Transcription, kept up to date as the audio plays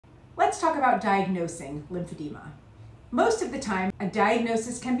Let's talk about diagnosing lymphedema. Most of the time, a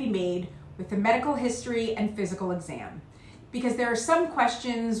diagnosis can be made with the medical history and physical exam, because there are some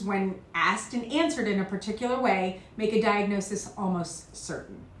questions when asked and answered in a particular way make a diagnosis almost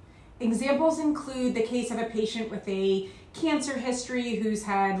certain. Examples include the case of a patient with a cancer history who's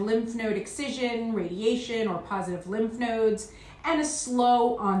had lymph node excision, radiation, or positive lymph nodes, and a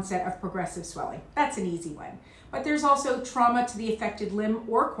slow onset of progressive swelling. That's an easy one. But there's also trauma to the affected limb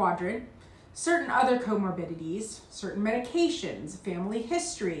or quadrant, certain other comorbidities, certain medications, family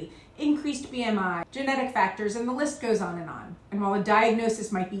history, increased BMI, genetic factors, and the list goes on. And while a diagnosis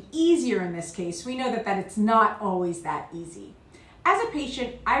might be easier in this case, we know that it's not always that easy. As a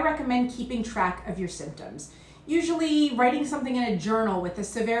patient, I recommend keeping track of your symptoms. Usually writing something in a journal with the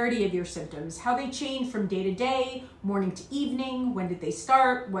severity of your symptoms, how they change from day to day, morning to evening, when did they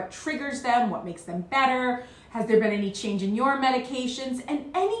start, what triggers them, what makes them better, has there been any change in your medications,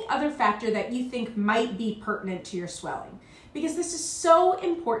 and any other factor that you think might be pertinent to your swelling. Because this is so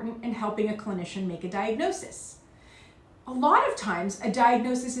important in helping a clinician make a diagnosis. A lot of times, a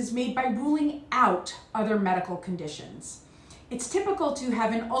diagnosis is made by ruling out other medical conditions. It's typical to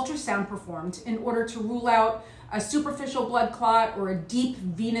have an ultrasound performed in order to rule out a superficial blood clot or a deep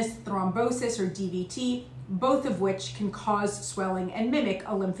venous thrombosis or DVT, both of which can cause swelling and mimic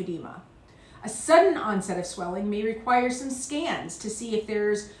a lymphedema. A sudden onset of swelling may require some scans to see if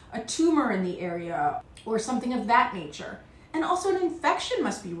there's a tumor in the area or something of that nature. And also an infection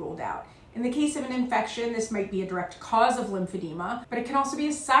must be ruled out. In the case of an infection, this might be a direct cause of lymphedema, but it can also be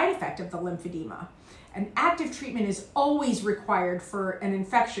a side effect of the lymphedema. An active treatment is always required for an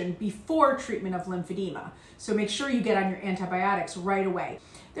infection before treatment of lymphedema. So make sure you get on your antibiotics right away.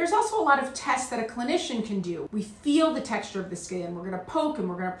 There's also a lot of tests that a clinician can do. We feel the texture of the skin. We're gonna poke and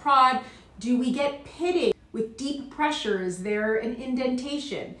we're gonna prod. Do we get pitting with deep pressure? Is there an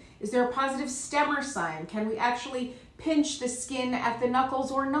indentation? Is there a positive stemmer sign? Can we actually pinch the skin at the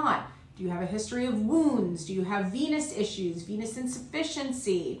knuckles or not? Do you have a history of wounds? Do you have venous issues, venous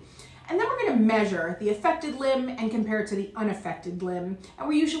insufficiency? And then we're going to measure the affected limb and compare it to the unaffected limb. And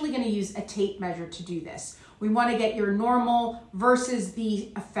we're usually going to use a tape measure to do this. We want to get your normal versus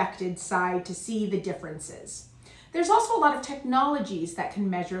the affected side to see the differences. There's also a lot of technologies that can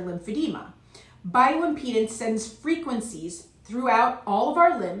measure lymphedema. Bioimpedance sends frequencies throughout all of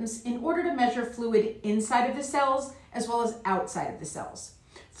our limbs in order to measure fluid inside of the cells as well as outside of the cells.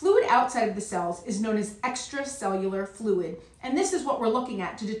 Fluid outside of the cells is known as extracellular fluid, and this is what we're looking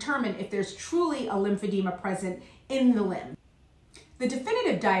at to determine if there's truly a lymphedema present in the limb. The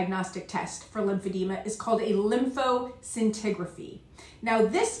definitive diagnostic test for lymphedema is called a lymphoscintigraphy. Now,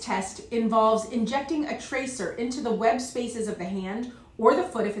 this test involves injecting a tracer into the web spaces of the hand or the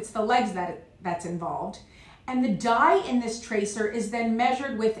foot if it's the legs that's involved, and the dye in this tracer is then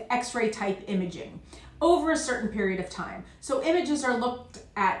measured with X-ray type imaging over a certain period of time. So images are looked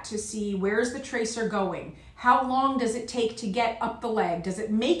at to see where's the tracer going, how long does it take to get up the leg, does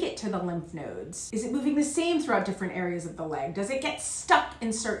it make it to the lymph nodes, is it moving the same throughout different areas of the leg, does it get stuck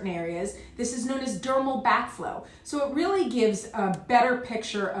in certain areas? This is known as dermal backflow. So it really gives a better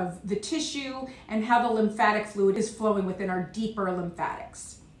picture of the tissue and how the lymphatic fluid is flowing within our deeper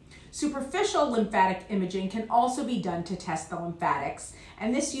lymphatics. Superficial lymphatic imaging can also be done to test the lymphatics,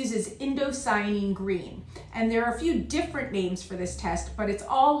 and this uses indocyanine Greene. And there are a few different names for this test, but it's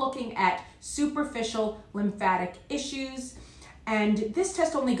all looking at superficial lymphatic issues, and this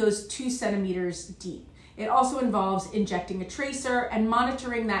test only goes 2 centimeters deep. It also involves injecting a tracer and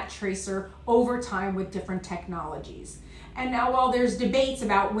monitoring that tracer over time with different technologies. And now, while there's debates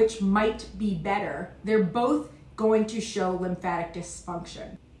about which might be better, they're both going to show lymphatic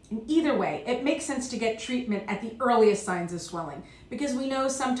dysfunction. And either way, it makes sense to get treatment at the earliest signs of swelling, because we know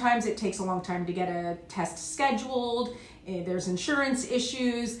sometimes it takes a long time to get a test scheduled, there's insurance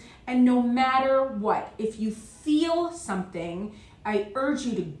issues, and no matter what, if you feel something, I urge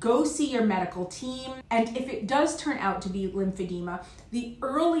you to go see your medical team. And if it does turn out to be lymphedema, the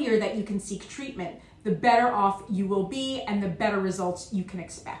earlier that you can seek treatment, the better off you will be and the better results you can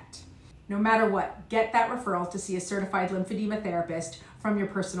expect. No matter what, get that referral to see a certified lymphedema therapist from your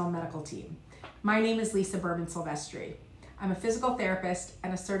personal medical team. My name is Lisa Berman Sylvestri. I'm a physical therapist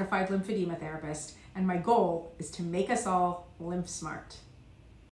and a certified lymphedema therapist, and my goal is to make us all lymph smart.